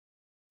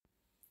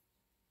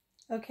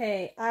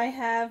Okay, I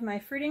have my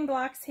fruiting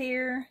blocks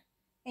here,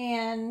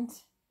 and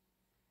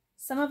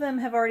some of them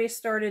have already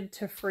started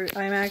to fruit.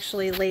 I'm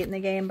actually late in the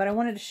game, but I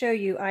wanted to show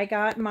you. I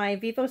got my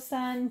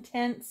VivoSun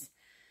tents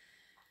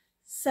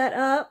set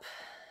up.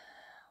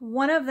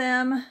 One of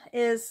them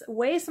is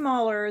way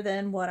smaller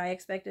than what I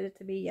expected it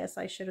to be. Yes,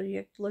 I should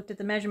have looked at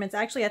the measurements.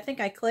 Actually, I think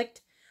I clicked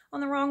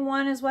on the wrong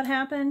one is what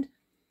happened.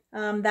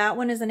 That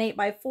one is an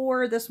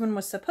 8x4. This one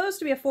was supposed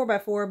to be a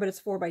 4x4, but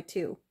it's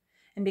 4x2.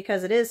 And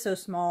because it is so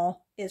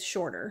small, it's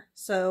shorter.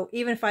 So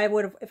even if I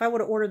would have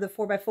ordered the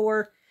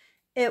 4x4,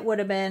 it would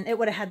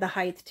have had the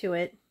height to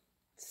it.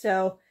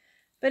 So,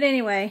 but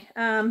anyway,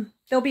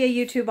 there'll be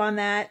a YouTube on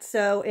that.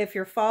 So if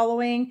you're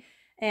following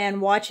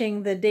and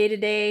watching the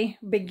day-to-day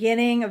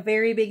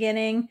very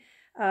beginning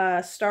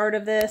start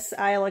of this,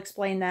 I'll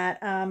explain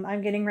that.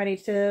 I'm getting ready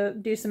to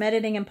do some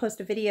editing and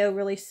post a video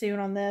really soon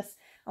on this.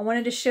 I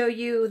wanted to show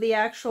you the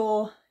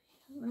actual,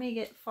 let me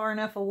get far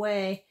enough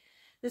away.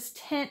 This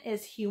tent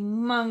is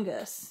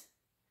humongous.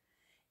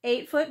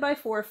 8 foot by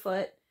 4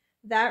 foot.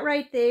 That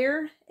right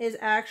there is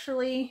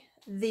actually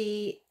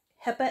the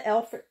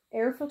HEPA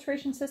air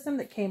filtration system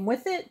that came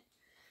with it.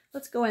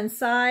 Let's go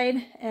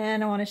inside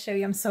and I want to show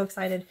you. I'm so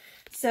excited.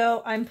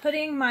 So I'm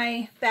putting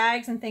my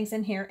bags and things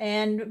in here,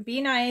 and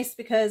be nice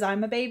because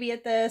I'm a baby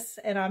at this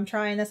and I'm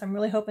trying this. I'm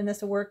really hoping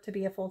this will work to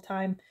be a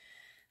full-time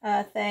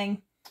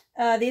thing.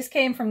 These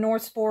came from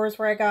North Spores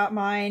where I got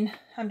mine.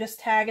 I'm just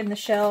tagging the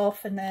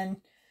shelf, and then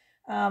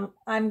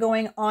I'm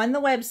going on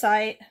the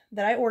website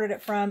that I ordered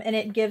it from, and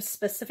it gives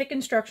specific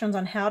instructions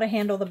on how to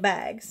handle the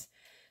bags.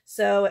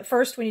 So at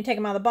first, when you take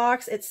them out of the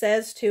box, it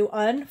says to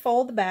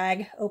unfold the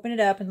bag, open it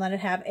up, and let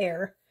it have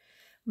air.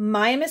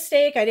 My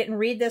mistake, I didn't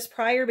read this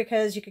prior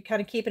because you could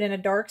kind of keep it in a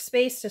dark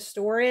space to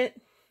store it.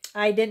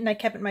 I didn't. I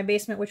kept it in my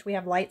basement, which we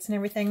have lights and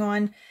everything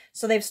on.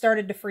 So they've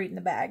started to fruit in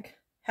the bag.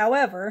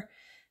 However,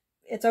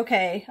 it's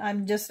okay.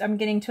 I'm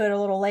getting to it a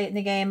little late in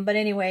the game. But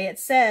anyway, it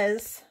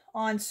says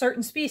on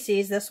certain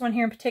species, this one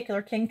here in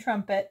particular, King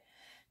Trumpet,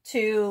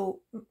 to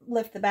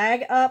lift the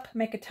bag up,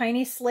 make a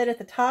tiny slit at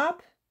the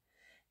top,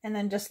 and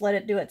then just let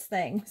it do its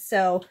thing.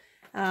 So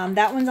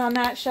that one's on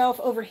that shelf.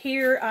 Over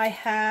here, I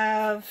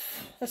have,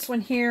 this one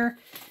here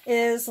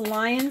is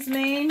lion's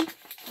mane.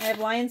 I have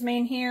lion's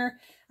mane here.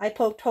 I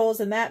poked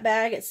holes in that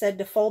bag. It said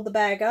to fold the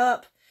bag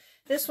up.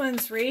 This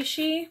one's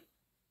reishi.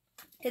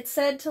 It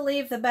said to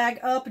leave the bag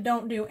up.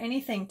 Don't do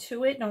anything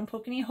to it. Don't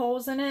poke any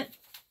holes in it.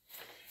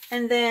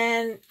 And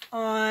then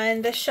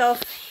on the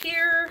shelf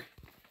here,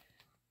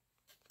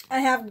 I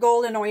have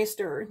golden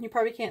oyster. You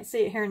probably can't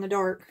see it here in the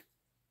dark.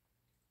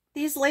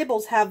 These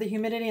labels have the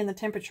humidity and the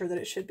temperature that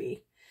it should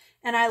be.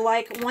 And I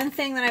like, one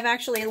thing that I've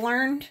actually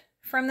learned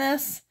from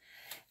this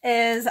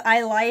is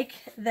I like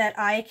that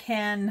I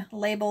can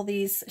label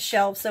these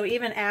shelves. So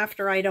even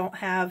after I don't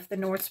have the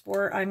North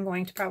Sport, I'm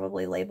going to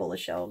probably label the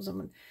shelves.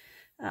 And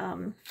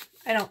I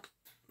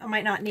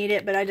might not need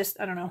it, but I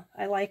don't know.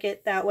 I like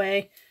it that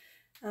way.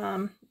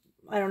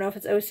 I don't know if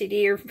it's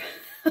OCD or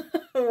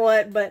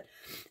what, but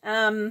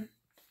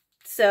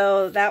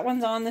so that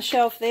one's on the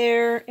shelf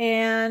there.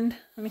 And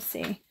let me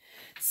see.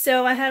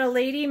 So I had a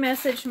lady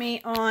message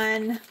me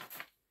on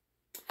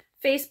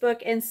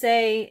Facebook and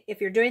say,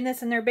 if you're doing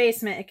this in their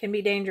basement, it can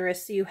be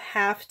dangerous. So you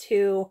have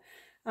to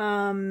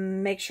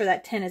make sure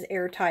that tent is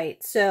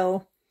airtight.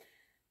 So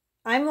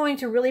I'm going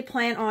to really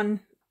plan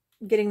on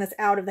getting this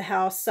out of the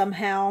house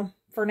somehow.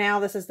 For now,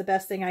 this is the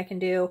best thing I can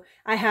do.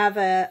 I have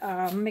a,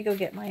 let me go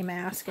get my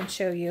mask and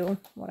show you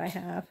what I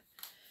have.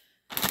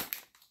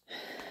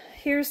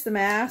 Here's the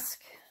mask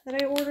that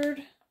I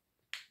ordered.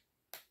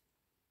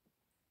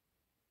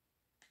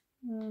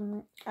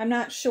 I'm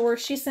not sure.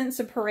 She sent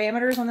some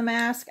parameters on the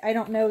mask. I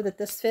don't know that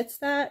this fits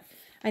that.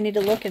 I need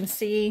to look and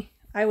see.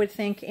 I would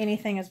think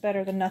anything is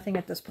better than nothing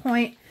at this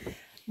point.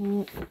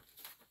 And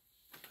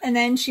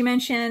then she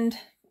mentioned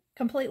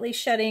completely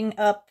shutting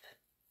up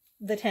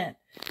the tent.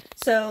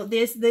 So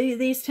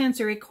these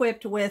tents are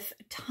equipped with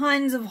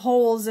tons of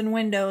holes and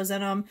windows in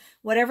them.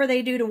 Whatever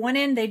they do to one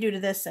end, they do to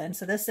this end.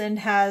 So this end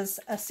has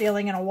a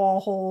ceiling and a wall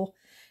hole.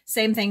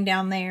 Same thing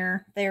down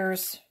there.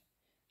 There's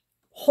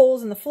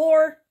holes in the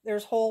floor.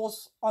 There's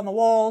holes on the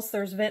walls.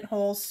 There's vent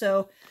holes.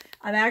 So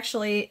I'm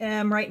actually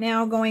right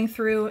now going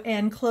through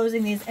and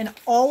closing these. And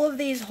all of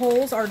these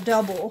holes are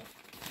double.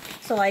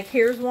 So like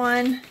here's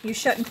one. You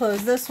shut and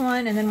close this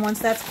one. And then once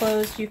that's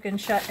closed, you can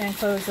shut and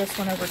close this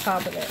one over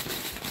top of it.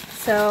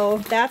 So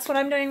that's what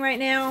I'm doing right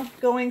now.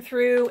 Going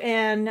through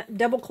and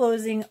double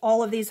closing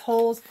all of these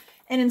holes.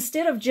 And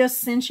instead of just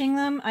cinching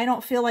them, I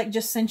don't feel like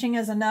just cinching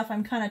is enough.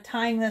 I'm kind of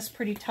tying this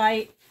pretty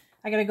tight.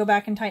 I got to go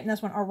back and tighten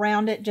this one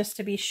around it just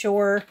to be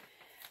sure.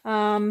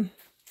 And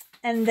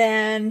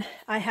then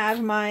I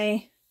have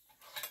my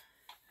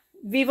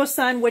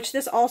VivoSun, which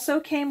this also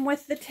came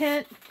with the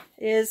tent,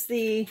 is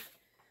this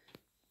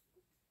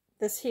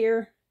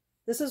here.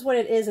 This is what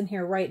it is in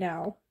here right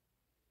now.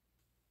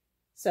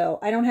 So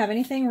I don't have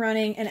anything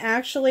running. And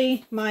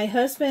actually, my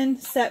husband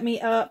set me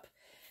up.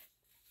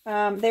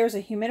 There's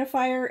a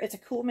humidifier. It's a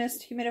cool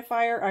mist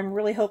humidifier. I'm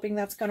really hoping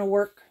that's going to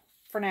work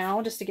for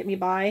now, just to get me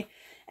by.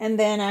 And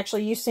then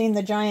actually you've seen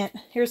the giant,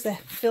 here's the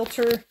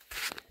filter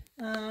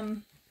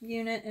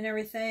unit and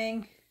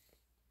everything.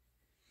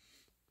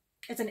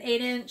 It's an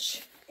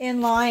 8-inch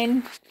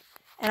inline,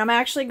 and I'm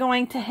actually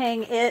going to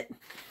hang it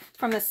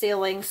from the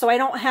ceiling so I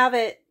don't have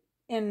it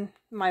in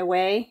my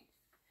way.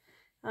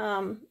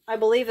 I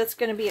believe it's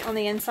going to be on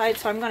the inside,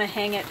 so I'm going to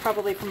hang it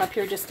probably from up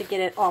here just to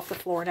get it off the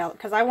floor now,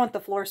 because I want the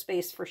floor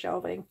space for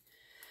shelving.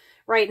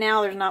 Right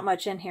now there's not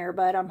much in here,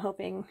 but I'm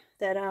hoping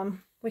that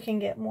we can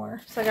get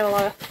more. So I got a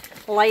lot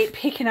of light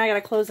peeking. I got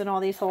to close in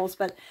all these holes,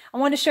 but I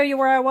wanted to show you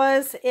where I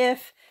was.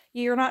 If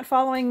you're not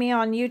following me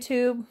on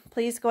YouTube,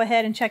 please go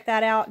ahead and check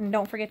that out, and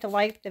don't forget to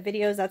like the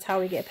videos. That's how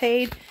we get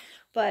paid.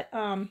 But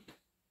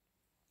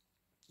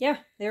yeah,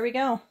 there we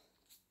go.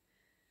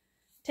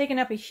 Taking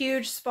up a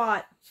huge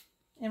spot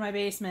in my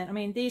basement. I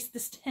mean,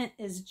 this tent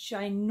is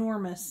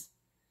ginormous,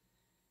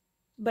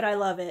 but I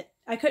love it.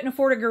 I couldn't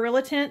afford a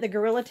gorilla tent. The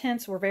gorilla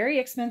tents were very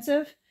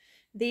expensive.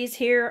 These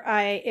here,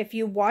 if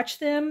you watch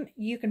them,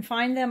 you can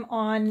find them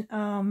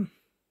on,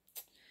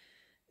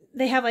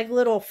 they have like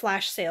little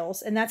flash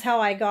sales, and that's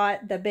how I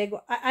got the big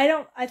one.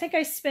 I think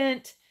I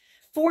spent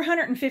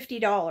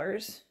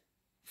 $450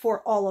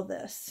 for all of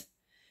this.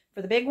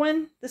 For the big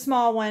one, the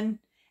small one,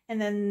 and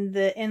then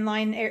the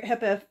inline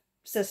HEPA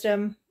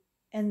system,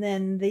 and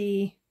then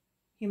the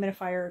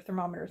humidifier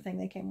thermometer thing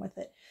that came with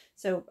it.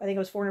 So I think it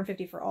was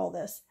 $450 for all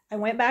this. I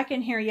went back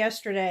in here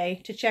yesterday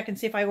to check and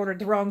see if I ordered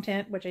the wrong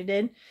tent, which I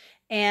did.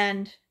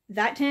 And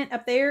that tent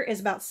up there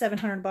is about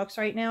 $700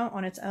 right now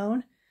on its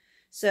own.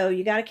 So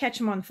you got to catch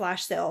them on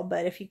flash sale,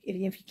 but if you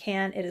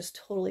can, it is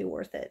totally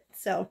worth it.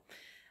 So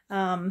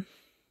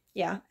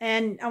yeah,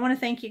 and I want to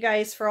thank you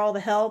guys for all the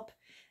help.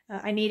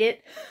 I need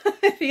it.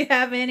 If you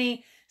have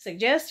any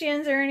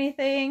suggestions or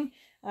anything,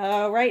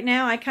 right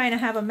now I kind of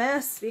have a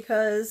mess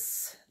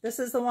because this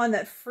is the one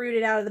that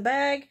fruited out of the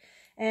bag.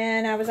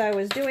 And as I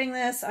was doing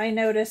this, I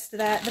noticed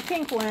that the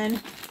pink one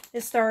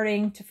is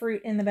starting to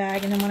fruit in the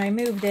bag. And then when I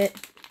moved it,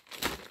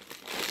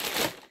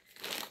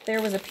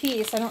 there was a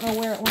piece. I don't know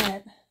where it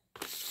went.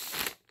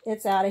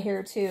 It's out of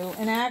here too.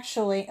 And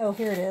actually, oh,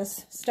 here it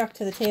is, stuck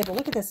to the table.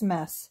 Look at this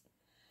mess.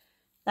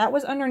 That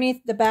was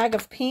underneath the bag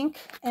of pink.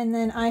 And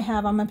then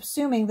I'm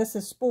assuming this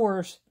is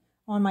spores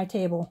on my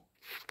table.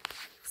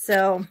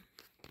 So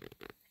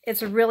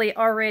it's really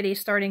already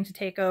starting to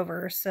take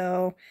over.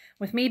 So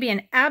with me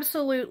being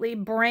absolutely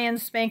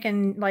brand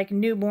spanking like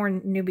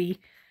newborn newbie,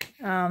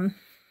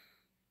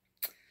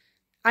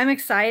 I'm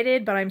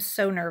excited, but I'm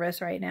so nervous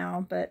right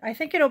now. But I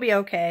think it'll be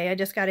okay. I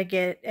just got to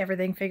get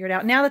everything figured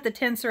out. Now that the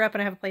tents are up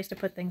and I have a place to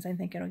put things, I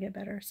think it'll get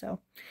better.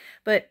 So,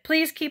 but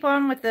please keep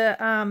on with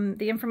the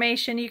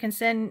information. You can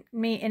send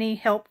me any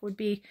help, would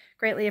be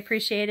greatly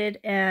appreciated.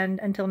 And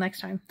until next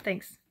time,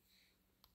 thanks.